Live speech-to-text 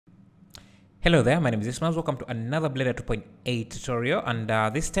Hello there, my name is Ismail. Welcome to another Blender 2.8 tutorial, and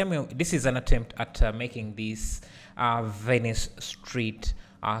this time this is an attempt at making this Venice street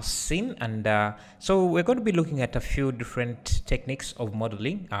scene. And so we're going to be looking at a few different techniques of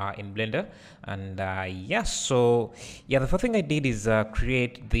modeling in Blender. And the first thing I did is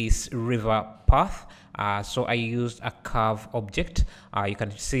create this river path. So I used a curve object. You can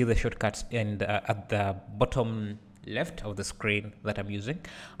see the shortcuts at the bottom left of the screen that I'm using.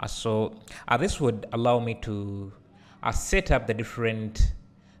 This would allow me to set up the different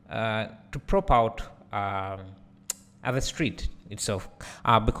to prop out the street itself,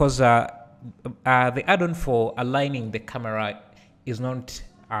 because the add-on for aligning the camera is not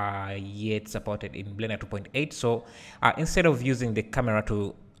yet supported in Blender 2.8. So instead of using the camera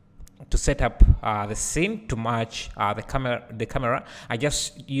to set up the scene to match the camera, I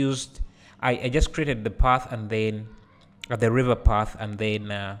just created the path, and then the river path, and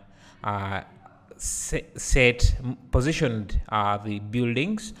then positioned the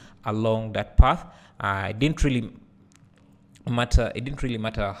buildings along that path. It didn't really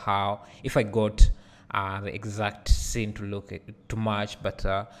matter how, if I got the exact scene to match, but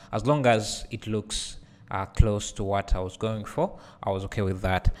as long as it looks close to what I was going for, I was okay with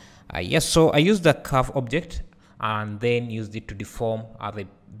that. So I used the curve object and then used it to deform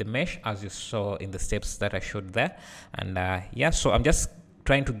the mesh, as you saw in the steps that I showed there. And so I'm just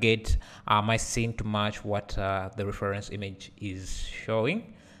trying to get my scene to match what the reference image is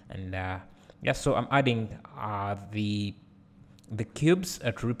showing. And so I'm adding the cubes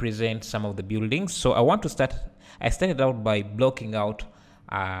to represent some of the buildings. So I started out by blocking out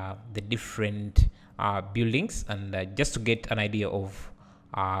the different buildings, and just to get an idea of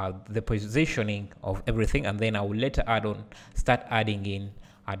the positioning of everything, and then I will later start adding in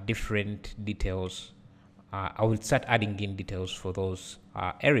different details. I will start adding in details for those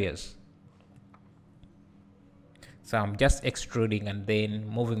areas. So I'm just extruding and then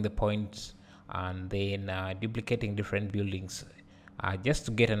moving the points, and then duplicating different buildings, just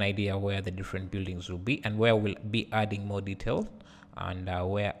to get an idea where the different buildings will be and where we'll be adding more detail, and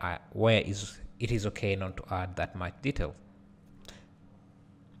where it is okay not to add that much detail.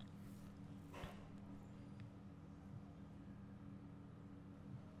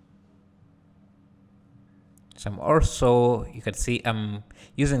 So I'm also, you can see I'm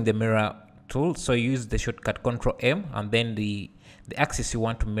using the mirror tool. So you use the shortcut Ctrl M, and then the axis you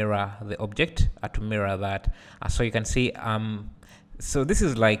want to mirror the object to mirror that. So you can see so this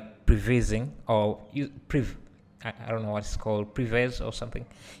is like prevising, or I don't know what it's called, previs or something.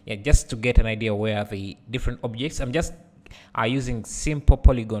 Yeah, just to get an idea where the different objects. I'm just using simple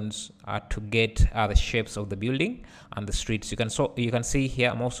polygons to get the shapes of the building and the streets. You can see here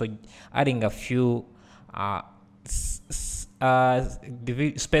I'm also adding a few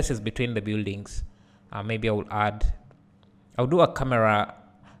spaces between the buildings. Maybe I'll do a camera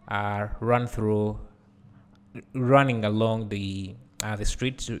running along the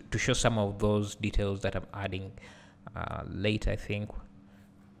street to show some of those details that I'm adding later, I think.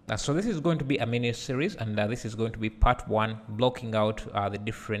 So this is going to be a mini series, and this is going to be part 1, blocking out the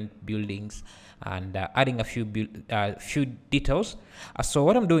different buildings and adding a few details. So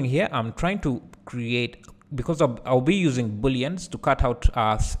what I'm doing here, I'm trying to create, because I'll be using booleans to cut out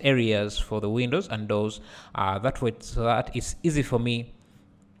areas for the windows and doors, that way, so that it's easy for me,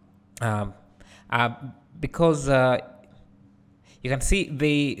 because you can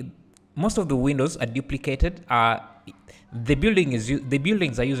see most of the windows are duplicated. The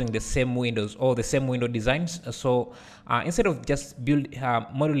buildings are using the same windows or the same window designs. So instead of just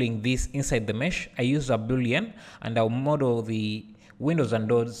modeling this inside the mesh, I use a boolean, and I'll model the windows and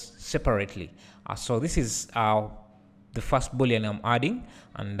doors separately. So this is the first boolean I'm adding,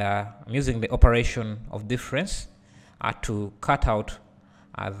 and I'm using the operation of difference to cut out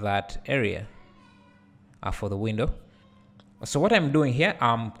that area for the window. So what I'm doing here,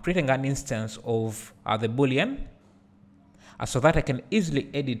 I'm creating an instance of the boolean, so that I can easily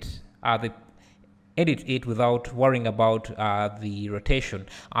edit it without worrying about the rotation.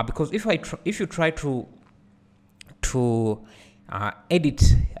 Because if you try to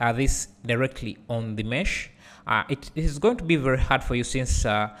edit this directly on the mesh, it is going to be very hard for you, since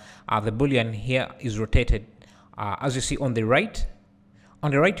the boolean here is rotated. As you see on the right,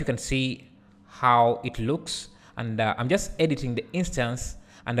 you can see how it looks, and I'm just editing the instance.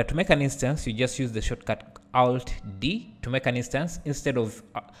 And to make an instance, you just use the shortcut Alt D to make an instance, instead of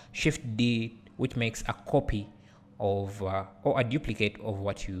Shift D, which makes a copy of or a duplicate of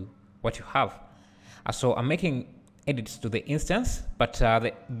what you have. So I'm making edits to the instance, but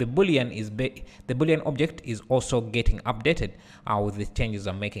the boolean is the boolean object is also getting updated with the changes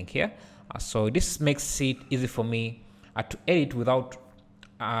I'm making here. So this makes it easy for me to edit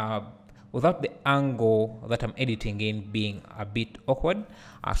uh, without the angle that I'm editing in being a bit awkward.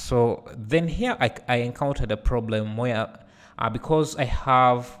 So then here I encountered a problem where because I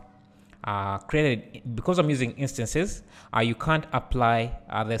have because I'm using instances, you can't apply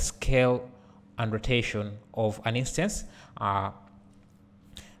the scale and rotation of an instance.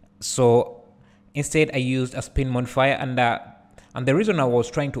 So instead I used a spin modifier, and the reason I was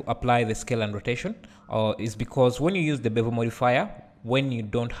trying to apply the scale and rotation is because when you use the bevel modifier, when you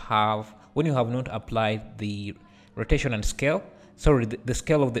have not applied the rotation and scale, sorry, the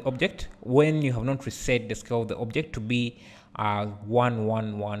scale of the object, when you have not reset the scale of the object to be 1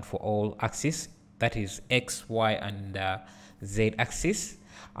 1 1 for all axes, that is x, y, and z axis,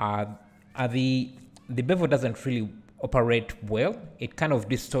 the bevel doesn't really operate well. It kind of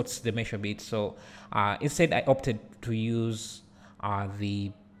distorts the mesh a bit. So instead I opted to use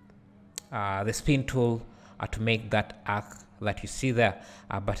the spin tool to make that arc that you see there.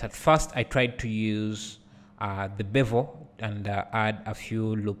 But at first I tried to use the bevel and add a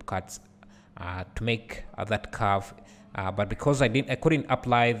few loop cuts to make that curve. But because I couldn't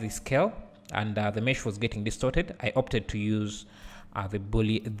apply the scale and the mesh was getting distorted, I opted to use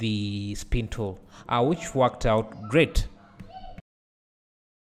the spin tool, which worked out great.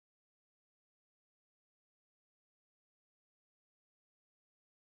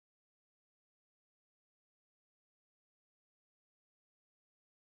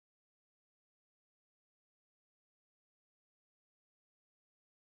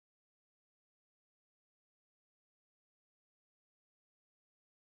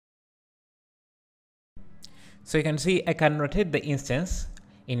 So you can see I can rotate the instance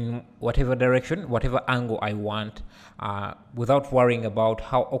in whatever direction, whatever angle I want, without worrying about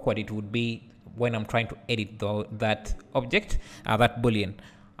how awkward it would be when I'm trying to edit that object, that boolean.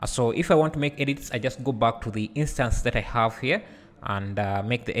 So if I want to make edits, I just go back to the instance that I have here and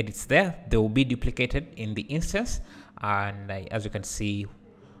make the edits there. They will be duplicated in the instance, and as you can see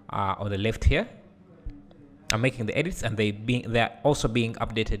on the left here, I'm making the edits, and they're also being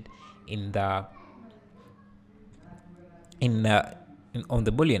updated in the on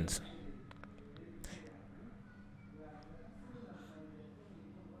the booleans.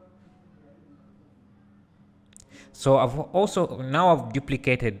 So I've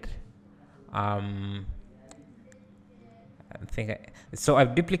duplicated I've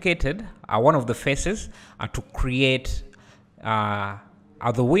duplicated one of the faces to create the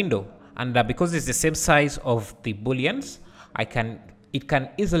window, and because it's the same size of the booleans, it can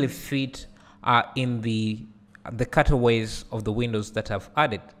easily fit in the cutaways of the windows that I've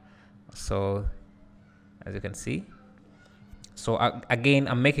added. So as you can see, so again,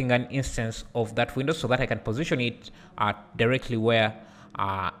 I'm making an instance of that window so that I can position it directly where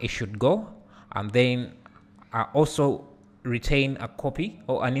it should go, and then also retain a copy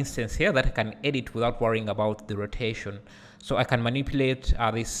or an instance here that I can edit without worrying about the rotation. So I can manipulate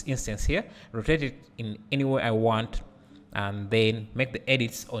this instance here, rotate it in any way I want, and then make the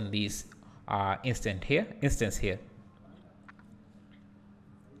edits on this instance here.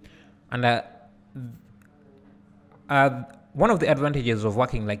 And one of the advantages of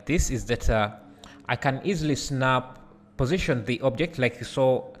working like this is that I can easily position the object like you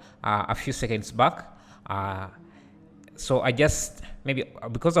saw a few seconds back. So I just maybe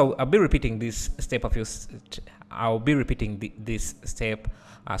because I'll be repeating this step I'll be repeating this step.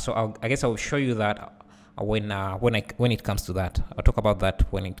 So I guess I'll show you that when it comes to that. I'll talk about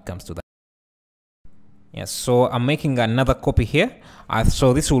that when it comes to that. Yes, so I'm making another copy here.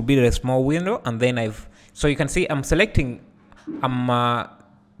 So this will be the small window, and then so you can see I'm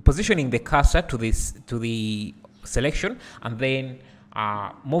positioning the cursor to the selection, and then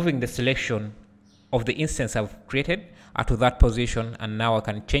moving the selection of the instance I've created to that position, and now I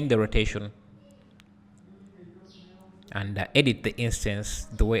can change the rotation and edit the instance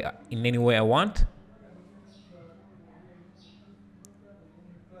in any way I want.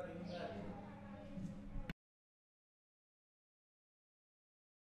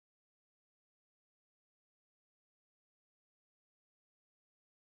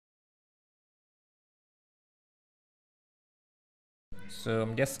 So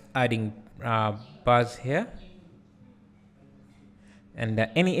I'm just adding bars here, and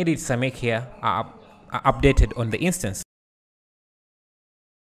any edits I make here are updated on the instance.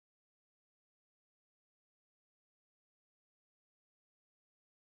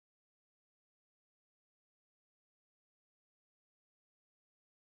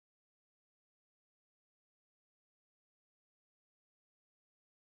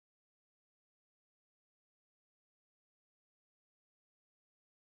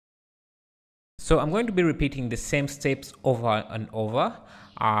 So I'm going to be repeating the same steps over and over.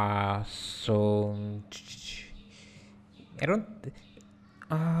 So I don't.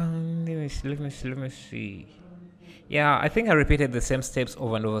 Let me see. Yeah, I think I repeated the same steps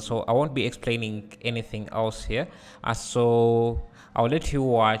over and over, so I won't be explaining anything else here. So I'll let you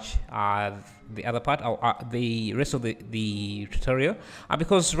watch the other part, the rest of the tutorial,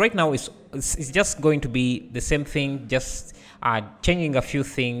 because right now it's just going to be the same thing, just changing a few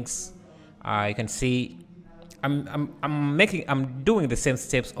things. You can see I'm doing the same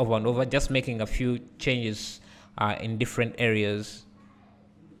steps over and over, just making a few changes in different areas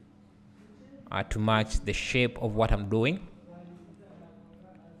to match the shape of what I'm doing.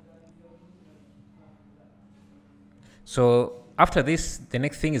 So after this, the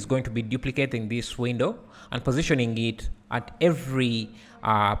next thing is going to be duplicating this window and positioning it at every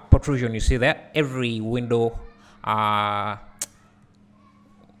protrusion you see there, every window, I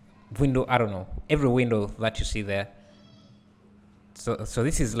don't know, every window that you see there. So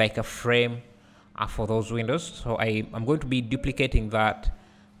this is like a frame for those windows. So I'm going to be duplicating that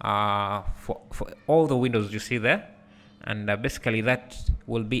for all the windows you see there, and basically that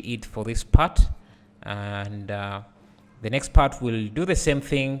will be it for this part. And the next part will do the same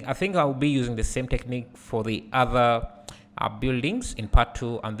thing. I think I'll be using the same technique for the other buildings in part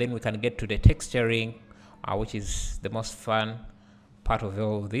 2, and then we can get to the texturing, which is the most fun part of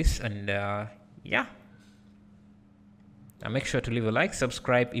all of this. And yeah, make sure to leave a like,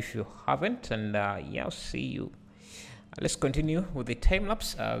 subscribe if you haven't, and yeah, I'll see you. Let's continue with the time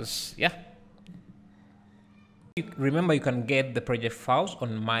lapse. As yeah, remember you can get the project files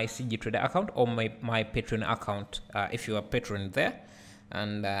on my CG Trader account or my Patreon account if you are a patron there.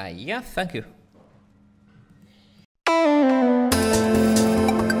 And yeah, thank you.